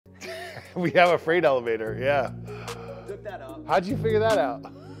We have a freight elevator, yeah. Look that up. How'd you figure that out?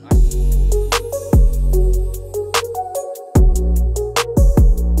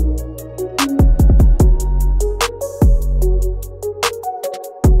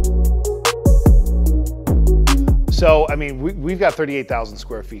 So, I mean, we've got 38,000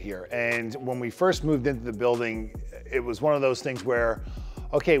 square feet here. And when we first moved into the building, it was one of those things where,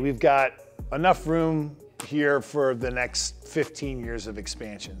 okay, we've got enough room here for the next 15 years of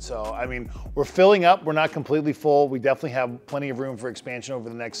expansion. So, I mean, we're filling up, we're not completely full. We definitely have plenty of room for expansion over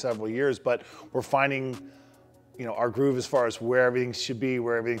the next several years, but we're finding, you know, our groove as far as where everything should be,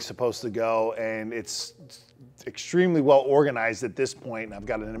 where everything's supposed to go. And it's extremely well organized at this point. And I've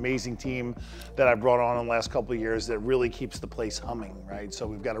got an amazing team that I brought on in the last couple of years that really keeps the place humming, right? So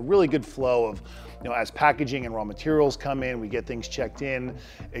we've got a really good flow of, you know, as packaging and raw materials come in, we get things checked in,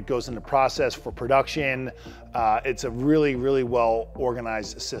 it goes into process for production. It's a really, really well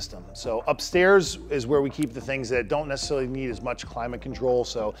organized system. So upstairs is where we keep the things that don't necessarily need as much climate control.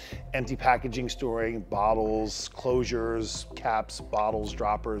 So empty packaging, storing bottles, closures, caps, bottles,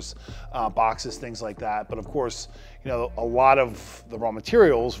 droppers, boxes, things like that. But of course, you know, a lot of the raw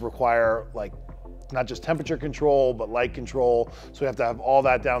materials require like not just temperature control, but light control. So we have to have all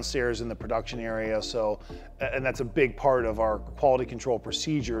that downstairs in the production area. So, and that's a big part of our quality control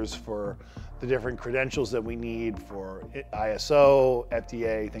procedures for the different credentials that we need for ISO,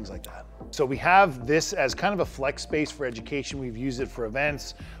 FDA, things like that. So we have this as kind of a flex space for education. We've used it for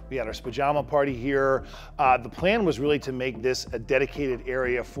events. We had our pajama party here. The plan was really to make this a dedicated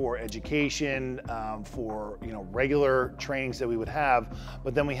area for education, for, you know, regular trainings that we would have.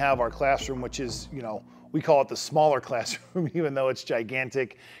 But then we have our classroom, which is, you know, we call it the smaller classroom, even though it's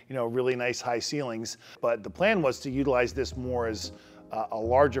gigantic, you know, really nice high ceilings. But the plan was to utilize this more as a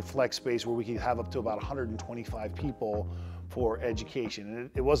larger flex space where we could have up to about 125 people for education. And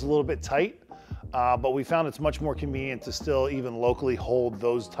it was a little bit tight, but we found it's much more convenient to still even locally hold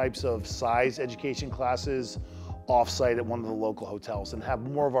those types of size education classes off-site at one of the local hotels and have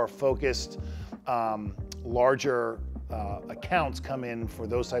more of our focused, larger accounts come in for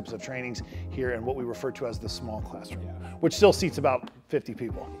those types of trainings here in what we refer to as the small classroom, which still seats about 50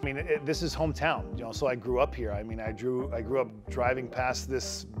 people. I mean, this is hometown, you know, so I grew up here. I mean, I grew up driving past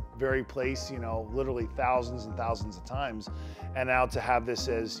this very place, you know, literally thousands and thousands of times. And now to have this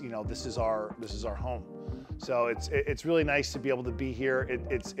as, you know, this is our home. So it's really nice to be able to be here.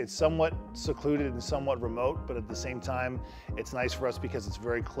 It's somewhat secluded and somewhat remote, but at the same time, it's nice for us because it's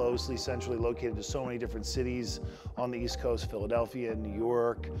very closely, centrally located to so many different cities on the East Coast, Philadelphia, New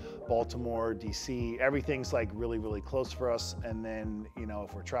York, Baltimore, DC. Everything's like really, really close for us. And then, you know,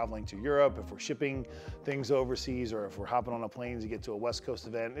 if we're traveling to Europe, if we're shipping things overseas, or if we're hopping on a plane to get to a West Coast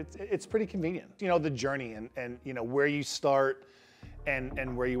event, it's pretty convenient. You know, the journey and you know, where you start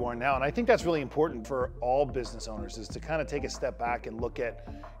and where you are now. And I think that's really important for all business owners, is to kind of take a step back and look at,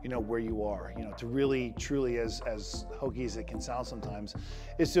 you know, where you are, you know, to really, truly, as hokey as it can sound sometimes,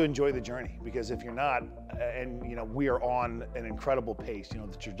 is to enjoy the journey. Because if you're not, and, you know, we are on an incredible pace, you know,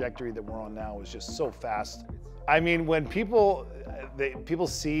 the trajectory that we're on now is just so fast. I mean, when people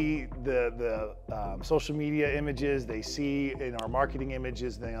see the social media images, they see in our marketing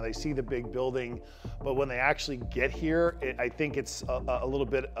images, they see the big building, but when they actually get here, I think it's a little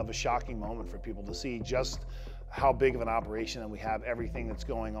bit of a shocking moment for people to see just how big of an operation that we have, everything that's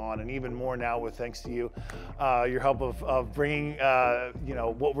going on, and even more now with, thanks to you, your help of bringing, you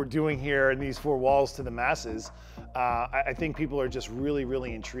know, what we're doing here in these four walls to the masses. I think people are just really,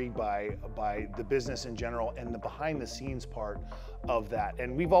 really intrigued by the business in general and the behind the scenes part of that.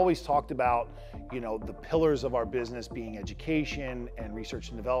 And we've always talked about, you know, the pillars of our business being education and research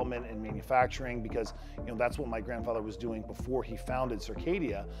and development and manufacturing, because, you know, that's what my grandfather was doing before he founded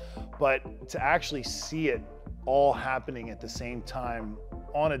Circadia. But to actually see it all happening at the same time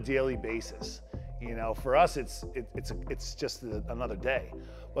on a daily basis, you know, for us, it's just another day.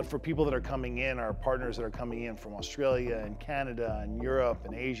 But for people that are coming in, our partners that are coming in from Australia and Canada and Europe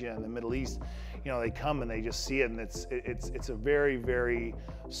and Asia and the Middle East, you know, they come and they just see it, and it's a very, very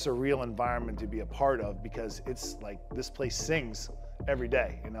surreal environment to be a part of, because it's like this place sings every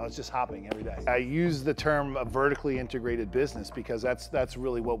day, you know, it's just hopping every day. I use the term a vertically integrated business because that's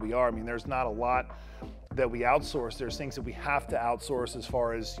really what we are. I mean, there's not a lot that we outsource. There's things that we have to outsource as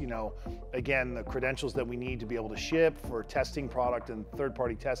far as, you know, again, the credentials that we need to be able to ship for testing product and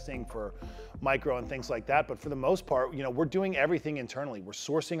third-party testing for micro and things like that. But for the most part, you know, we're doing everything internally. We're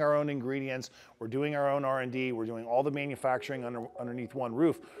sourcing our own ingredients. We're doing our own R&D. We're doing all the manufacturing underneath one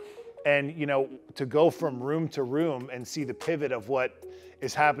roof. And to go from room to room and see the pivot of what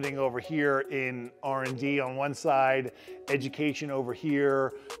is happening over here in R&D on one side, education over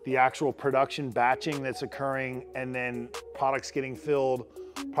here, the actual production batching that's occurring, and then products getting filled,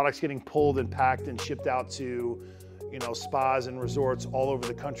 products getting pulled and packed and shipped out to spas and resorts all over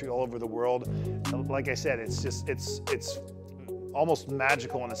the country, all over the world. Like I said, it's almost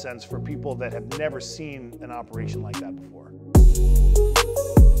magical in a sense for people that have never seen an operation like that before.